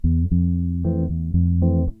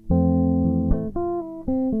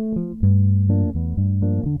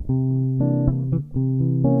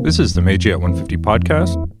This is the Meiji at 150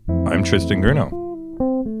 podcast. I'm Tristan Grunow.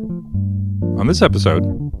 On this episode,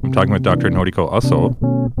 I'm talking with Dr. Noriko Aso,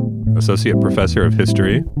 Associate Professor of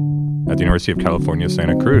History at the University of California,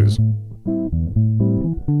 Santa Cruz.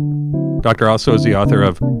 Dr. Aso is the author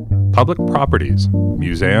of Public Properties,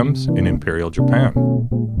 Museums in Imperial Japan,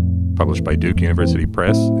 published by Duke University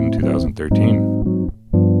Press in 2013.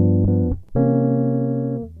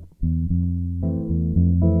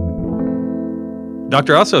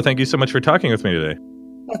 Dr. Aso, thank you so much for talking with me today.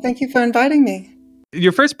 Well, thank you for inviting me.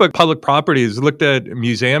 Your first book, Public Properties, looked at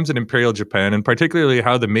museums in Imperial Japan, and particularly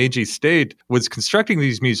how the Meiji state was constructing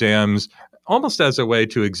these museums almost as a way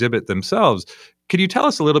to exhibit themselves. Could you tell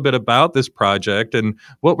us a little bit about this project and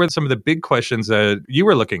what were some of the big questions that you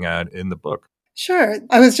were looking at in the book? Sure.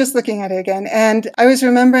 I was just looking at it again, and I was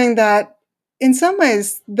remembering that in some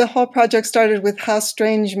ways, the whole project started with how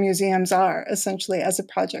strange museums are, essentially, as a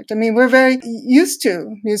project. I mean, we're very used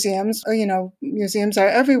to museums. Museums are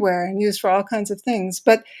everywhere and used for all kinds of things.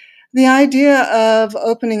 But the idea of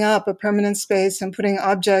opening up a permanent space and putting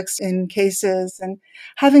objects in cases and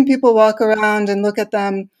having people walk around and look at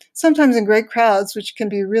them, sometimes in great crowds, which can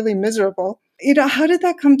be really miserable. How did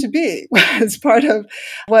that come to be? It's part of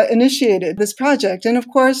what initiated this project. And of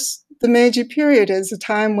course, the Meiji Period is a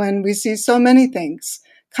time when we see so many things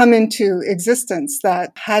come into existence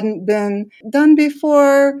that hadn't been done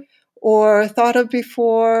before or thought of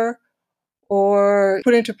before or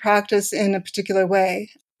put into practice in a particular way.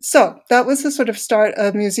 So that was the sort of start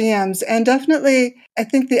of museums. And definitely, I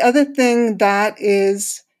think the other thing that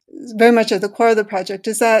is very much at the core of the project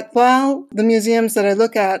is that while the museums that I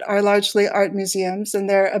look at are largely art museums and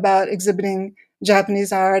they're about exhibiting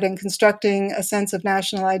Japanese art and constructing a sense of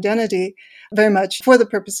national identity very much for the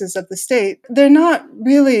purposes of the state, they're not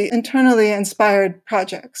really internally inspired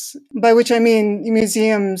projects, by which I mean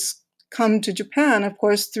museums come to Japan, of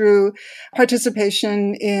course, through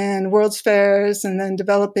participation in World's Fairs and then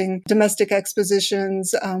developing domestic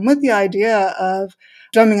expositions with the idea of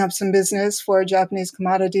drumming up some business for Japanese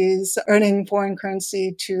commodities, earning foreign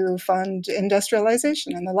currency to fund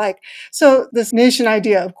industrialization and the like. So this nation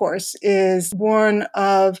idea, of course, is born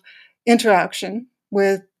of interaction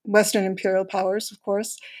with Western imperial powers, of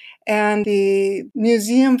course. And the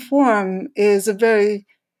museum form is a very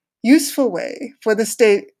useful way for the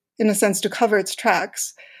state, in a sense, to cover its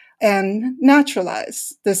tracks and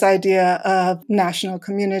naturalize this idea of national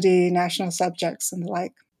community, national subjects, and the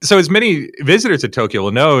like. So as many visitors to Tokyo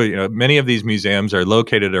will know, many of these museums are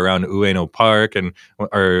located around Ueno Park and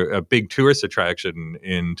are a big tourist attraction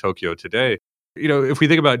in Tokyo today. If we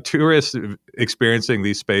think about tourists experiencing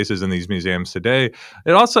these spaces and these museums today,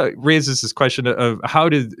 it also raises this question of how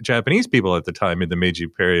did Japanese people at the time in the Meiji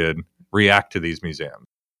period react to these museums?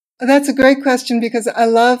 That's a great question because I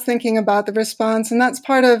love thinking about the response. And that's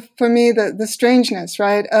part of, for me, the strangeness,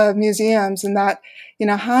 right, of museums and that,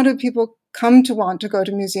 how do people come to want to go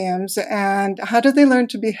to museums and how do they learn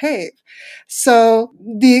to behave? So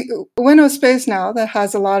the Ueno space now that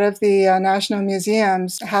has a lot of the national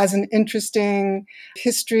museums has an interesting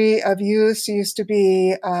history of use. It used to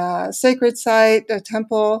be a sacred site, a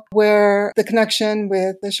temple where the connection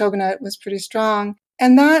with the shogunate was pretty strong.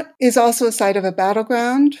 And that is also a site of a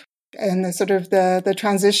battleground and the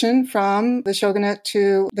transition from the shogunate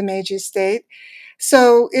to the Meiji state.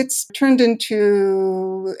 So it's turned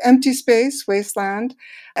into empty space, wasteland,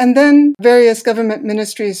 and then various government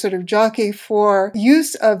ministries sort of jockey for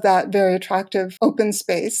use of that very attractive open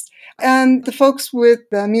space. And the folks with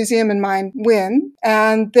the museum in mind win,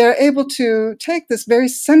 and they're able to take this very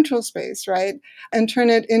central space, right, and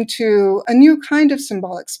turn it into a new kind of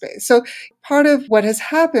symbolic space. So part of what has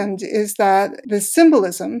happened is that the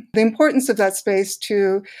symbolism, the importance of that space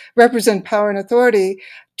to represent power and authority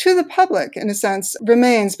to the public, in a sense,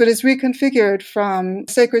 remains, but is reconfigured from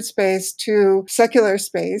sacred space to secular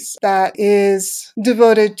space that is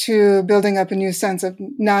devoted to building up a new sense of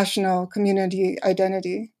national community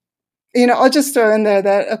identity. I'll just throw in there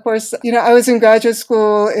that, of course, I was in graduate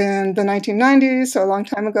school in the 1990s, so a long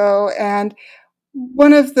time ago, and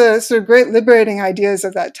one of the sort of great liberating ideas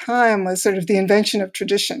of that time was sort of the invention of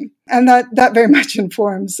tradition. And that very much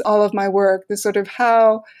informs all of my work, the sort of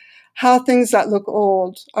how things that look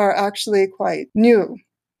old are actually quite new.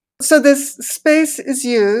 So this space is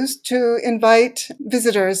used to invite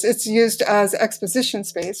visitors. It's used as exposition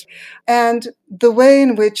space. And the way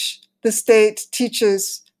in which the state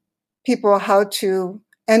teaches people how to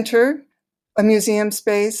enter a museum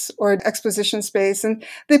space or an exposition space, and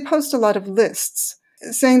they post a lot of lists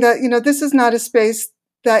saying that, this is not a space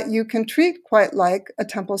that you can treat quite like a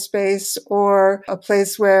temple space or a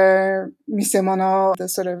place where misemono, the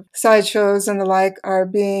sort of sideshows and the like, are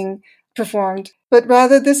being performed. But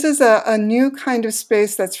rather, this is a new kind of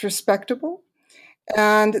space that's respectable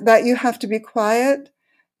and that you have to be quiet.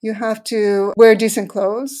 You have to wear decent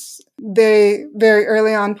clothes. They very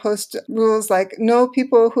early on post rules like no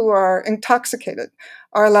people who are intoxicated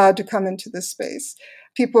are allowed to come into this space.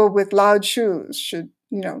 People with loud shoes should,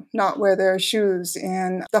 not wear their shoes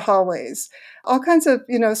in the hallways. All kinds of,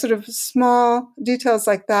 sort of small details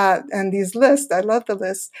like that. And these lists, I love the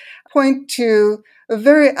lists, point to a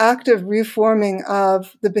very active reforming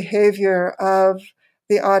of the behavior of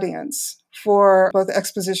the audience for both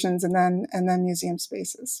expositions and then museum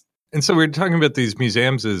spaces. And so we're talking about these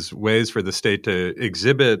museums as ways for the state to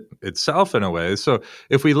exhibit itself in a way. So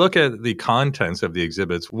if we look at the contents of the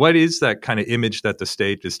exhibits, what is that kind of image that the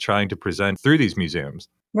state is trying to present through these museums?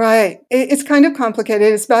 Right. It's kind of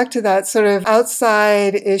complicated. It's back to that sort of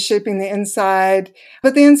outside is shaping the inside,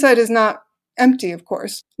 but the inside is not empty, of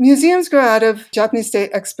course. Museums grow out of Japanese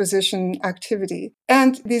state exposition activity,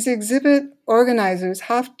 and these exhibit organizers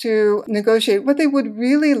have to negotiate. What they would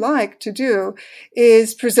really like to do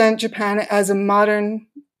is present Japan as a modern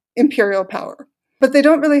imperial power, but they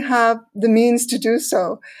don't really have the means to do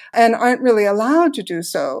so and aren't really allowed to do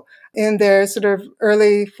so in their sort of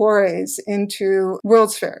early forays into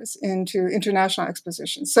World's Fairs, into international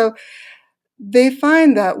expositions. So they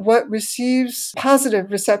find that what receives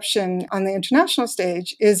positive reception on the international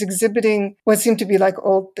stage is exhibiting what seem to be like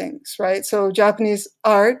old things, right? So Japanese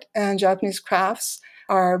art and Japanese crafts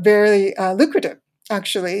are very lucrative,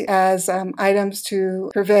 actually, as items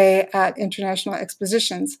to purvey at international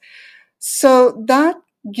expositions. So that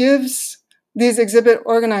gives these exhibit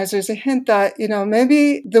organizers a hint that,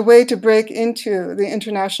 maybe the way to break into the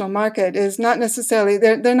international market is not necessarily,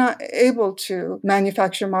 they're not able to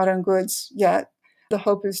manufacture modern goods yet. The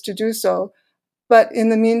hope is to do so. But in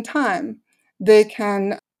the meantime, they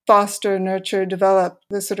can foster, nurture, develop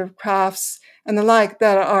the sort of crafts and the like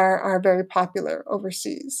that are very popular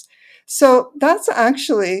overseas. So that's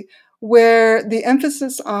actually where the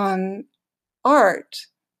emphasis on art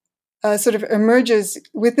sort of emerges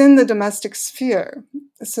within the domestic sphere,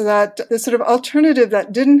 so that the sort of alternative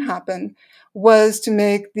that didn't happen was to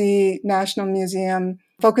make the National Museum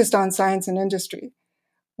focused on science and industry,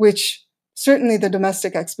 which certainly the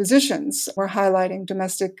domestic expositions were highlighting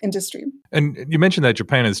domestic industry. And you mentioned that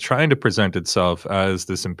Japan is trying to present itself as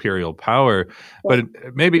this imperial power, but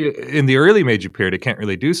maybe in the early Meiji period, it can't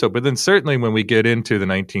really do so. But then certainly when we get into the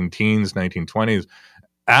 19-teens, 1920s,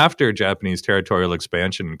 after Japanese territorial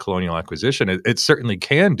expansion and colonial acquisition, it certainly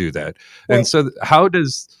can do that. Right. And so how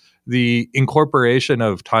does the incorporation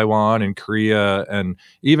of Taiwan and Korea and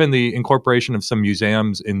even the incorporation of some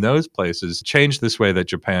museums in those places change this way that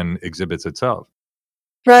Japan exhibits itself?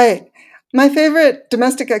 Right. My favorite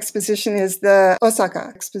domestic exposition is the Osaka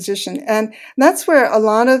exposition. And that's where a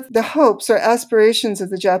lot of the hopes or aspirations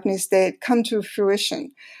of the Japanese state come to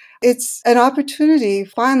fruition. It's an opportunity,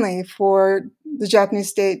 finally, for the Japanese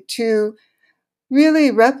state to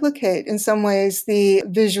really replicate, in some ways, the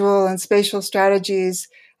visual and spatial strategies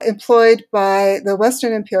employed by the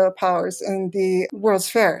Western imperial powers in the World's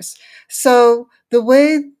Fairs. So the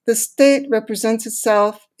way the state represents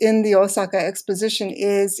itself in the Osaka exposition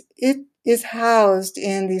is it is housed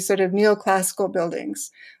in these sort of neoclassical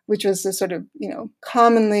buildings, which was the sort of,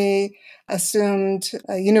 commonly assumed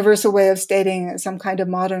universal way of stating some kind of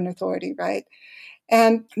modern authority, right?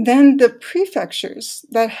 And then the prefectures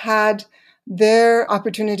that had their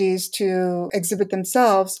opportunities to exhibit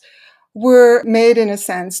themselves were made, in a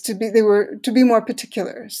sense, to be more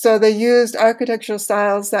particular. So they used architectural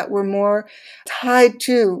styles that were more tied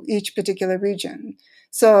to each particular region.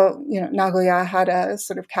 So, Nagoya had a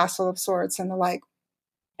sort of castle of sorts and the like.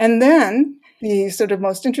 And then the sort of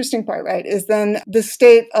most interesting part, right, is then the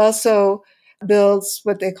state also builds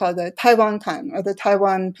what they call the Taiwan-kan, or the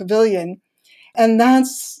Taiwan Pavilion. And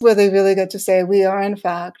that's where they really get to say we are, in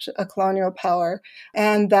fact, a colonial power,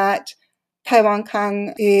 and that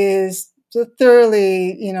Taiwan-kan is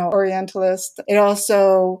thoroughly, Orientalist. It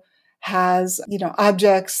also has,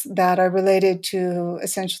 objects that are related to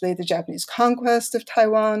essentially the Japanese conquest of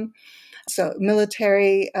Taiwan, so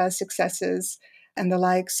military successes and the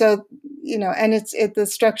like. So, and the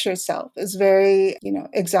structure itself is very,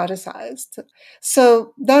 exoticized.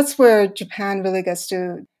 So that's where Japan really gets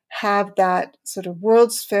to have that sort of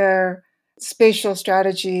World's Fair spatial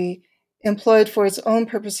strategy employed for its own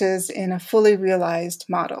purposes in a fully realized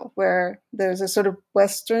model, where there's a sort of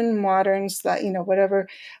Western modern, whatever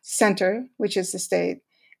center, which is the state,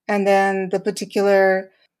 and then the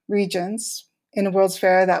particular regions, in a World's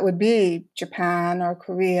Fair, that would be Japan or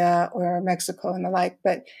Korea or Mexico and the like.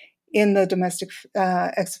 But in the domestic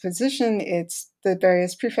exposition, it's the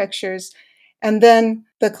various prefectures. And then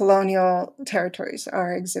the colonial territories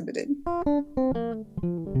are exhibited.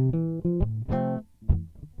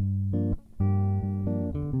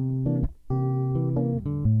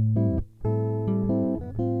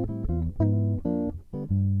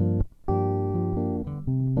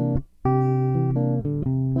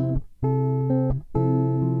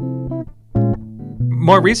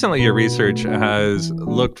 More recently, your research has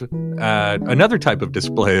looked at another type of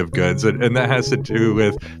display of goods, and that has to do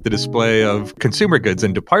with the display of consumer goods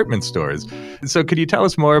in department stores. So could you tell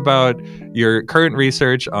us more about your current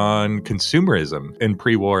research on consumerism in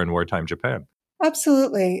pre-war and wartime Japan?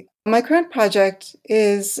 Absolutely. My current project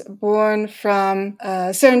is born from a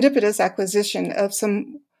serendipitous acquisition of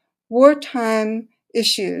some wartime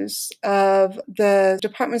issues of the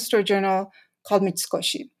department store journal called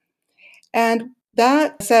Mitsukoshi. And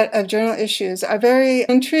that set of journal issues are very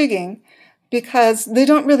intriguing because they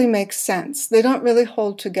don't really make sense. They don't really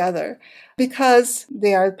hold together because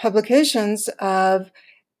they are publications of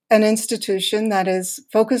an institution that is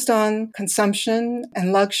focused on consumption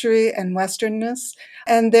and luxury and Westernness.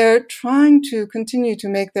 And they're trying to continue to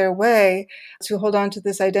make their way to hold on to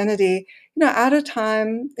this identity, at a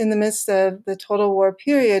time in the midst of the total war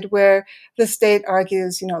period where the state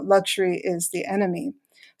argues, luxury is the enemy.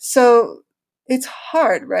 So it's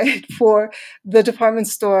hard, right, for the department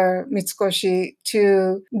store Mitsukoshi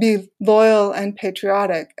to be loyal and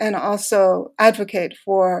patriotic and also advocate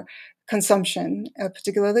for consumption,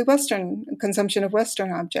 particularly Western consumption of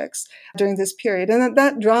Western objects during this period. And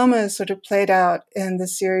that drama is sort of played out in the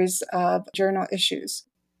series of journal issues.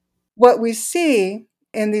 What we see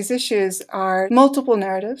in these issues are multiple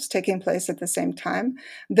narratives taking place at the same time.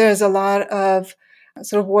 There's a lot of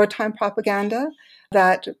sort of wartime propaganda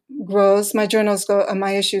that grows. My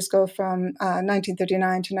issues go from 1939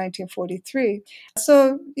 to 1943.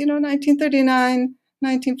 So, 1939,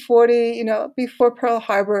 1940, before Pearl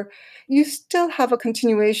Harbor, you still have a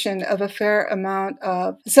continuation of a fair amount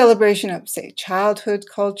of celebration of, say, childhood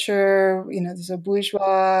culture. There's a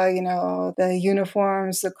bourgeois, the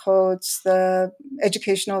uniforms, the coats, the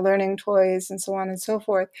educational learning toys, and so on and so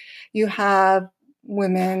forth. You have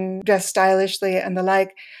women dressed stylishly and the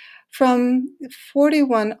like. From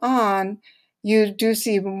 41 on, you do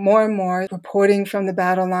see more and more reporting from the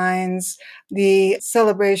battle lines, the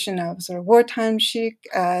celebration of sort of wartime chic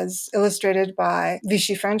as illustrated by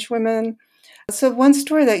Vichy French women. So one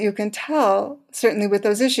story that you can tell, certainly with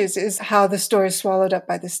those issues, is how the store is swallowed up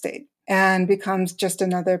by the state and becomes just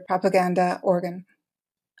another propaganda organ.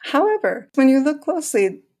 However, when you look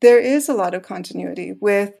closely, there is a lot of continuity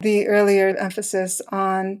with the earlier emphasis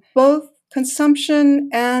on both consumption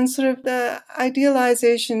and sort of the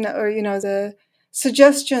idealization or, the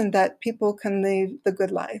suggestion that people can live the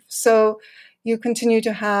good life. So you continue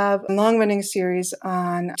to have a long-running series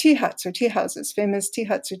on tea huts or tea houses, famous tea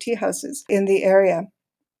huts or tea houses in the area.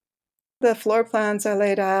 The floor plans are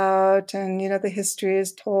laid out and, the history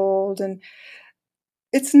is told, and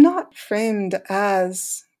it's not framed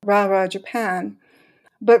as rah-rah Japan,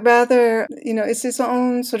 but rather, it's its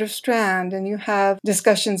own sort of strand, and you have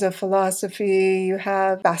discussions of philosophy, you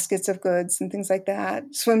have baskets of goods and things like that,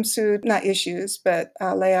 swimsuit, not issues, but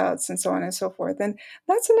layouts and so on and so forth. And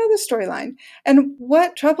that's another storyline. And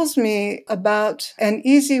what troubles me about an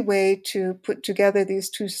easy way to put together these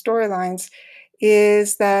two storylines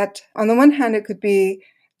is that on the one hand, it could be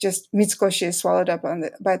just Mitsukoshi is swallowed up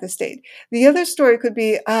by the state. The other story could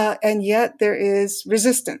be, and yet there is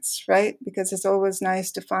resistance, right? Because it's always nice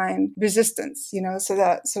to find resistance, so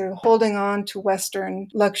that sort of holding on to Western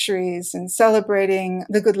luxuries and celebrating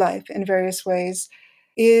the good life in various ways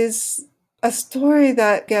is a story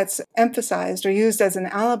that gets emphasized or used as an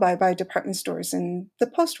alibi by department stores in the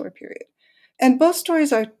post-war period. And both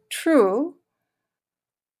stories are true.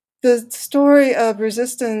 The story of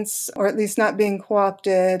resistance, or at least not being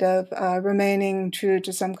co-opted, of remaining true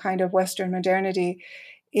to some kind of Western modernity,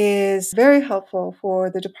 is very helpful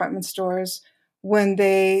for the department stores when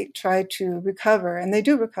they try to recover, and they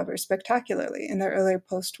do recover spectacularly in their earlier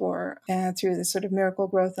post-war and through this sort of miracle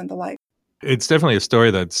growth and the like. It's definitely a story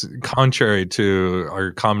that's contrary to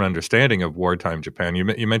our common understanding of wartime Japan.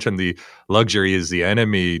 You mentioned the luxury is the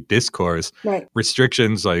enemy discourse. Right.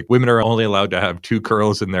 Restrictions like women are only allowed to have 2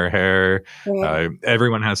 curls in their hair. Right.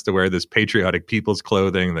 Everyone has to wear this patriotic people's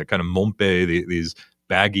clothing, that kind of mompe, these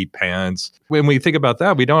baggy pants. When we think about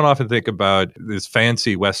that, we don't often think about this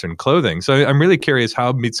fancy Western clothing. So I'm really curious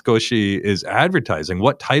how Mitsukoshi is advertising.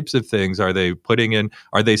 What types of things are they putting in?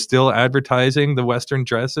 Are they still advertising the Western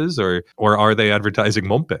dresses, or are they advertising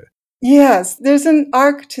Mompe? Yes, there's an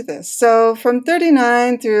arc to this. So from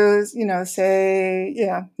 39 through, say,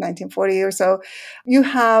 1940 or so, you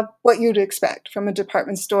have what you'd expect from a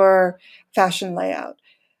department store fashion layout.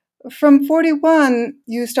 From 41,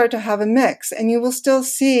 you start to have a mix, and you will still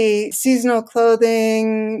see seasonal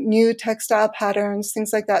clothing, new textile patterns,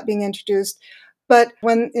 things like that being introduced. But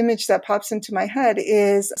one image that pops into my head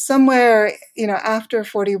is somewhere, after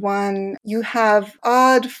 41, you have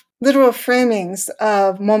odd literal framings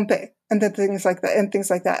of mompe and things like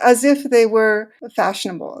that, as if they were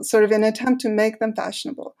fashionable, sort of an attempt to make them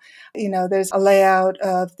fashionable. There's a layout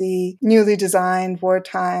of the newly designed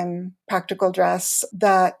wartime practical dress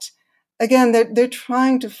that, again, they're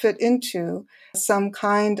trying to fit into some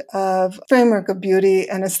kind of framework of beauty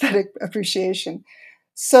and aesthetic appreciation.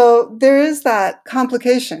 So there is that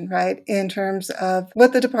complication, right, in terms of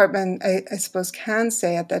what the department, I suppose, can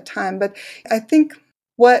say at that time. But I think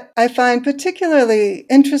what I find particularly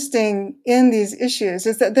interesting in these issues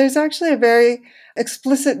is that there's actually a very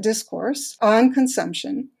explicit discourse on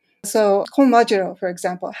consumption. So Kon Majiro, for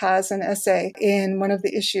example, has an essay in one of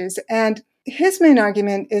the issues, and his main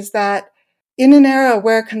argument is that in an era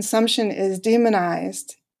where consumption is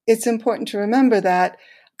demonized, it's important to remember that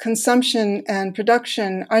consumption and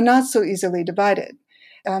production are not so easily divided.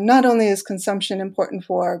 Not only is consumption important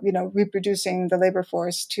for, reproducing the labor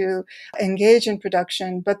force to engage in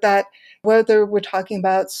production, but that whether we're talking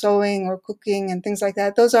about sewing or cooking and things like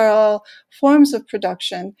that, those are all forms of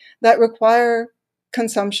production that require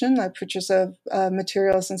consumption, like purchase of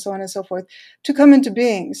materials and so on and so forth, to come into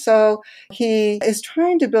being. So he is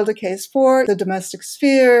trying to build a case for the domestic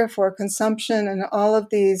sphere, for consumption and all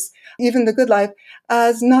of these, even the good life,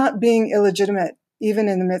 as not being illegitimate, even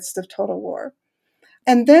in the midst of total war.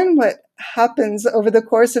 And then what happens over the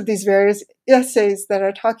course of these various essays that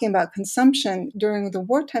are talking about consumption during the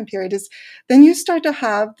wartime period is then you start to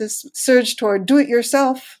have this surge toward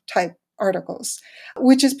do-it-yourself type articles,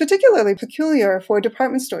 which is particularly peculiar for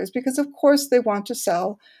department stores because, of course, they want to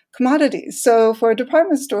sell commodities. So for a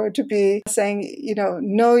department store to be saying,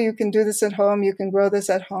 no, you can do this at home, you can grow this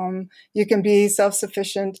at home, you can be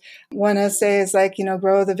self-sufficient. One essay is like,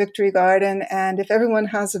 grow the victory garden. And if everyone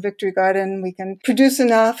has a victory garden, we can produce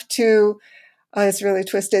enough to, it's really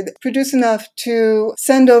twisted, produce enough to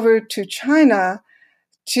send over to China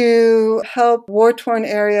to help war-torn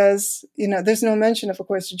areas. There's no mention of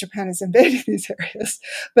course, Japan is invading these areas,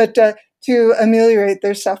 but to ameliorate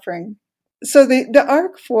their suffering. So the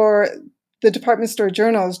arc for the department store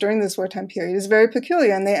journals during this wartime period is very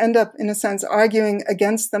peculiar, and they end up, in a sense, arguing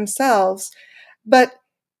against themselves. But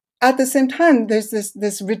at the same time, there's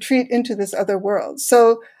this retreat into this other world.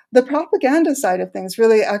 So the propaganda side of things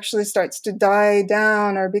really actually starts to die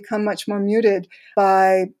down or become much more muted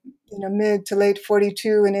by mid to late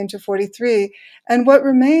 42 and into 43. And what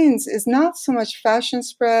remains is not so much fashion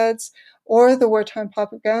spreads or the wartime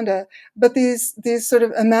propaganda, but these sort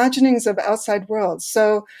of imaginings of outside worlds.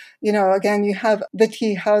 So, again, you have the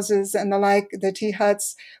tea houses and the like, the tea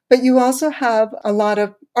huts, but you also have a lot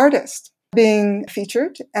of artists being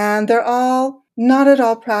featured, and they're all not at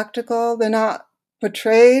all practical. They're not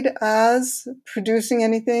portrayed as producing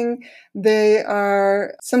anything. They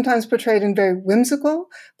are sometimes portrayed in very whimsical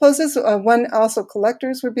poses. Also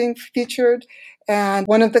collectors were being featured, and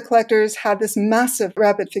one of the collectors had this massive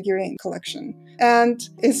rabbit figurine collection, and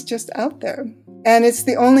it's just out there. And it's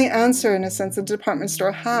the only answer, in a sense, the department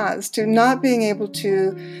store has to not being able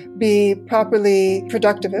to be properly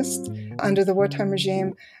productivist under the wartime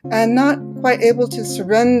regime and not quite able to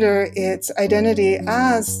surrender its identity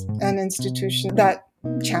as an institution that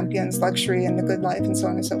champions luxury and the good life and so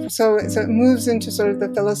on and so forth. So it moves into sort of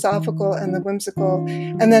the philosophical and the whimsical.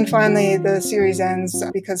 And then finally, the series ends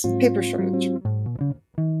because of paper shortage.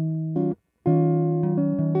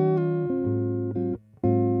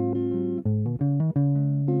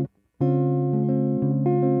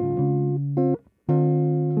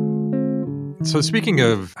 So speaking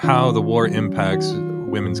of how the war impacts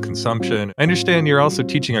women's consumption, I understand you're also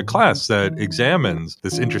teaching a class that examines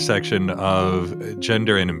this intersection of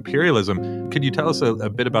gender and imperialism. Could you tell us a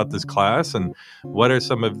bit about this class and what are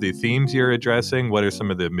some of the themes you're addressing? What are some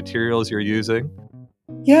of the materials you're using?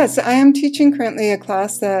 Yes, I am teaching currently a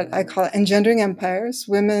class that I call Engendering Empires,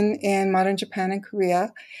 Women in Modern Japan and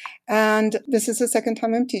Korea. And this is the second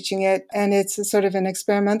time I'm teaching it. And it's a sort of an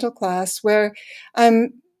experimental class where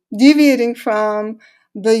I'm deviating from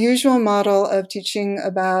the usual model of teaching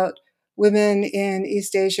about women in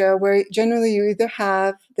East Asia, where generally you either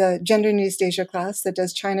have the Gender in East Asia class that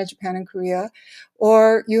does China, Japan, and Korea,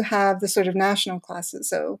 or you have the sort of national classes.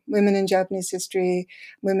 So women in Japanese history,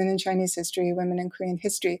 women in Chinese history, women in Korean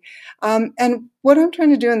history. And what I'm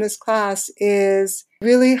trying to do in this class is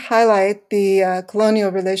really highlight the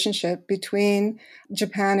colonial relationship between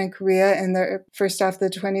Japan and Korea in the first half of the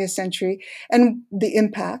 20th century and the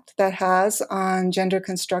impact that has on gender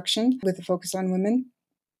construction with a focus on women.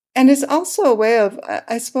 And it's also a way of,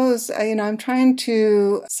 I suppose, I'm trying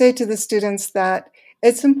to say to the students that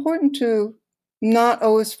it's important to not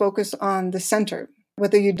always focus on the center,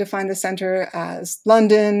 whether you define the center as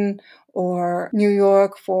London or New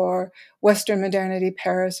York for Western modernity,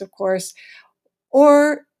 Paris, of course,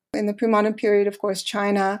 or in the pre-modern period, of course,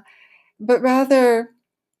 China, but rather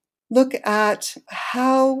look at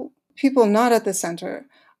how people not at the center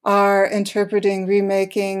are interpreting,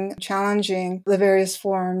 remaking, challenging the various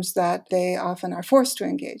forms that they often are forced to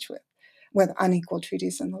engage with unequal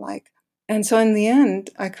treaties and the like. And so in the end,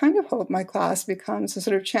 I kind of hope my class becomes a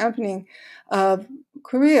sort of championing of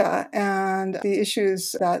Korea and the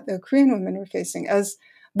issues that the Korean women were facing as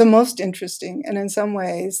the most interesting, and in some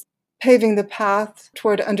ways paving the path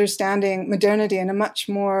toward understanding modernity in a much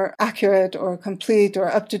more accurate or complete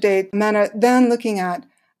or up-to-date manner than looking at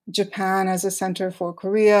Japan as a center for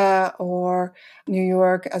Korea or New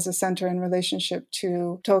York as a center in relationship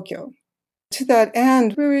to Tokyo. To that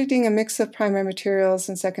end, we're reading a mix of primary materials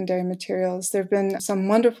and secondary materials. There have been some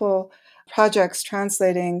wonderful projects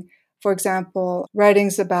translating, for example,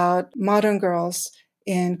 writings about modern girls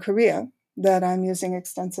in Korea that I'm using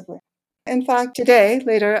extensively. In fact,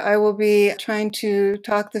 later, I will be trying to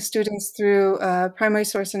talk the students through a primary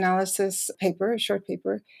source analysis paper, a short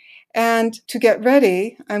paper. And to get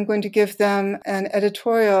ready, I'm going to give them an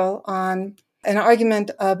editorial on an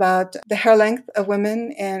argument about the hair length of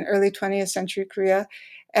women in early 20th century Korea.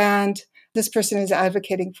 And this person is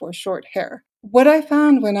advocating for short hair. What I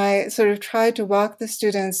found when I sort of tried to walk the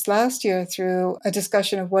students last year through a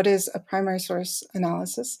discussion of what is a primary source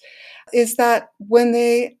analysis is that when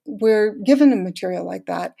they were given a material like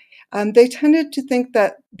that, they tended to think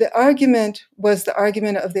that the argument was the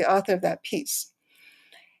argument of the author of that piece.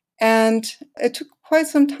 And it took quite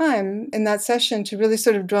some time in that session to really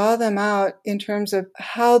sort of draw them out in terms of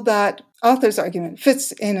how that author's argument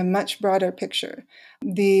fits in a much broader picture.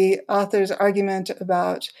 The author's argument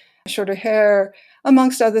about shorter hair,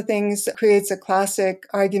 amongst other things, creates a classic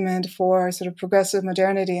argument for sort of progressive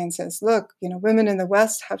modernity and says, look, women in the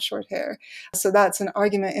West have short hair. So that's an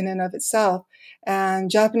argument in and of itself.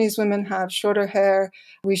 And Japanese women have shorter hair.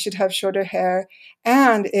 We should have shorter hair.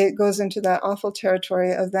 And it goes into that awful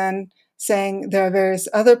territory of then saying there are various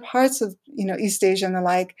other parts of, East Asia and the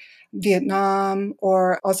like, Vietnam,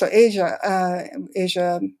 or also Asia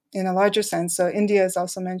in a larger sense. So India is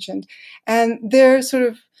also mentioned. And they're sort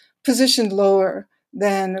of positioned lower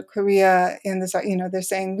than Korea in this, they're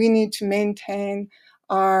saying we need to maintain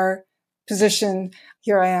our position.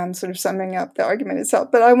 Here I am sort of summing up the argument itself,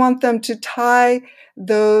 but I want them to tie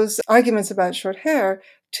those arguments about short hair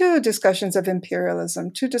to discussions of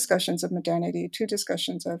imperialism, to discussions of modernity, to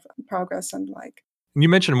discussions of progress and the like. You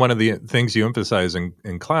mentioned one of the things you emphasize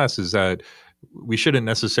in class is that we shouldn't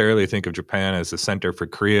necessarily think of Japan as the center for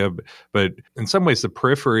Korea, but in some ways the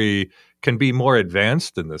periphery can be more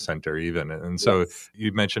advanced than the center even. And so Yes.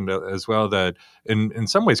 You mentioned as well that in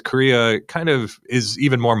some ways Korea kind of is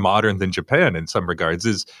even more modern than Japan in some regards.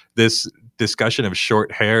 Is this discussion of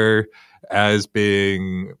short hair as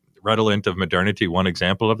being redolent of modernity one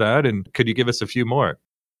example of that? And could you give us a few more?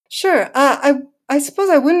 Sure. I suppose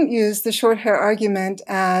I wouldn't use the short hair argument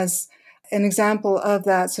as an example of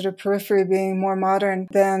that sort of periphery being more modern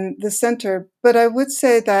than the center. But I would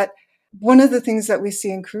say that one of the things that we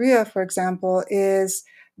see in Korea, for example, is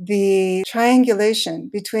the triangulation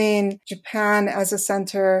between Japan as a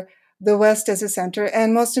center, the West as a center,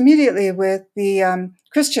 and most immediately with the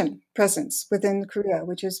Christian presence within Korea,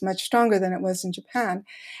 which is much stronger than it was in Japan.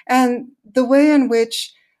 And the way in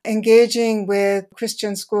which engaging with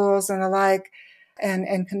Christian schools and the like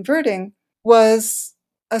and converting was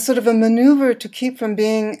a sort of a maneuver to keep from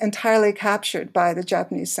being entirely captured by the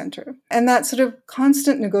Japanese center. And that sort of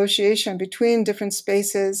constant negotiation between different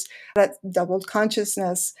spaces, that doubled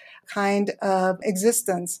consciousness kind of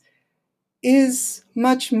existence, is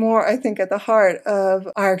much more, I think, at the heart of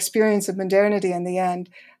our experience of modernity in the end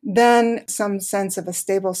than some sense of a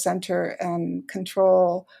stable center and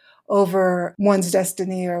control over one's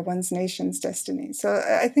destiny or one's nation's destiny. So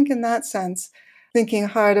I think in that sense, thinking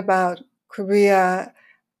hard about Korea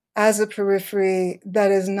as a periphery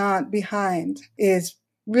that is not behind is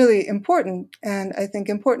really important. And I think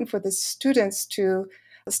important for the students to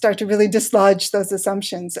start to really dislodge those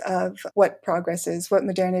assumptions of what progress is, what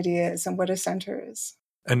modernity is, and what a center is.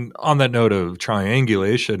 And on that note of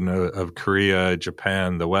triangulation of Korea,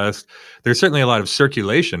 Japan, the West, there's certainly a lot of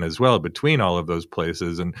circulation as well between all of those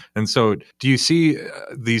places. And so do you see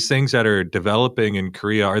these things that are developing in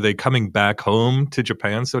Korea, are they coming back home to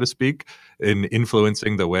Japan, so to speak, in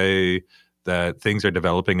influencing the way that things are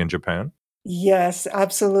developing in Japan? Yes,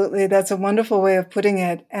 absolutely. That's a wonderful way of putting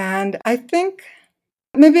it. And I think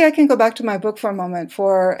maybe I can go back to my book for a moment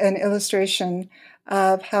for an illustration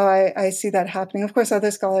of how I see that happening. Of course,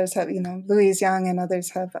 other scholars have, Louise Yang and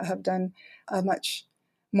others have done a much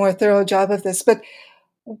more thorough job of this. But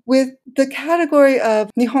with the category of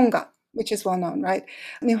Nihonga, which is well known, right?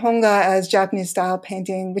 Nihonga as Japanese style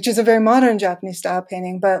painting, which is a very modern Japanese style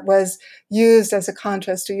painting, but was used as a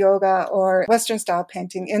contrast to yoga or Western style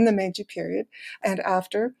painting in the Meiji period and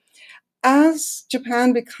after. As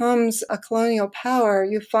Japan becomes a colonial power,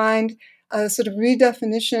 you find a sort of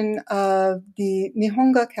redefinition of the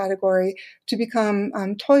Nihonga category to become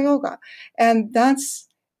Toyoga. And that's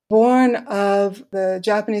born of the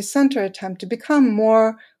Japanese center attempt to become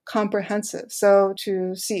more comprehensive. So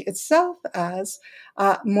to see itself as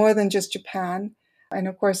more than just Japan. And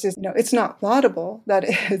of course, it's not laudable that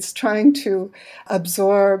it's trying to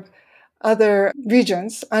absorb other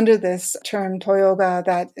regions under this term Toyoga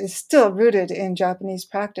that is still rooted in Japanese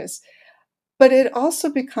practice. But it also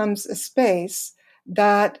becomes a space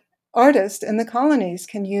that artists in the colonies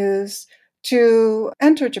can use to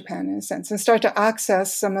enter Japan, in a sense, and start to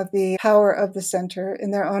access some of the power of the center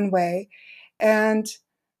in their own way and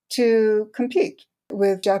to compete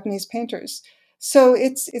with Japanese painters. So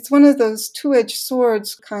it's one of those two-edged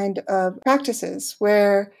swords kind of practices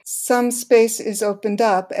where some space is opened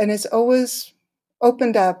up, and it's always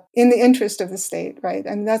opened up in the interest of the state, right?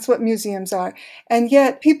 And that's what museums are. And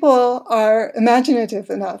yet people are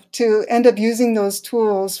imaginative enough to end up using those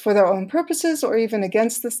tools for their own purposes or even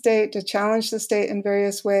against the state, to challenge the state in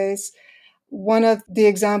various ways. One of the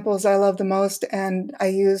examples I love the most and I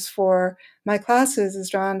use for my classes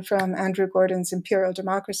is drawn from Andrew Gordon's Imperial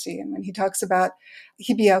Democracy. And when he talks about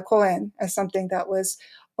Hibiya Koen as something that was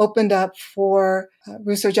opened up for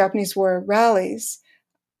Russo-Japanese War rallies,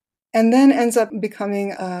 and then ends up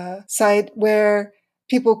becoming a site where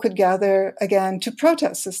people could gather again to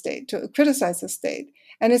protest the state, to criticize the state.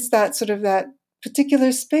 And it's that sort of that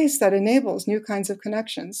particular space that enables new kinds of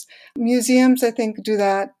connections. Museums, I think, do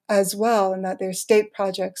that as well, in that they're state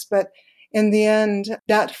projects. But in the end,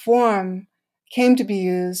 that form came to be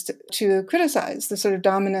used to criticize the sort of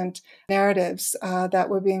dominant narratives that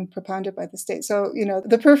were being propounded by the state. So,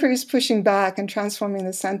 the periphery is pushing back and transforming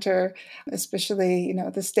the center, especially,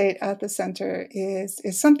 the state at the center is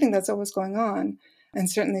something that's always going on, and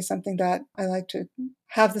certainly something that I like to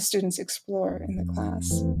have the students explore in the class.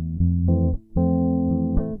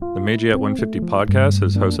 The Meiji at 150 podcast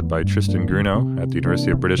is hosted by Tristan Grunow at the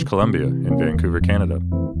University of British Columbia in Vancouver, Canada.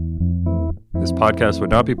 This podcast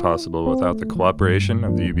would not be possible without the cooperation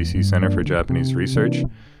of the UBC Center for Japanese Research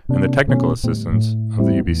and the technical assistance of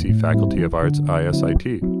the UBC Faculty of Arts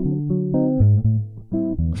ISIT.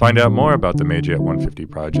 Find out more about the Meiji at 150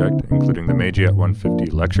 project, including the Meiji at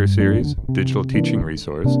 150 lecture series, digital teaching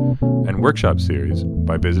resource, and workshop series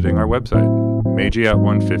by visiting our website,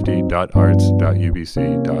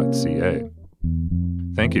 meijiat150.arts.ubc.ca.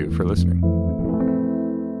 Thank you for listening.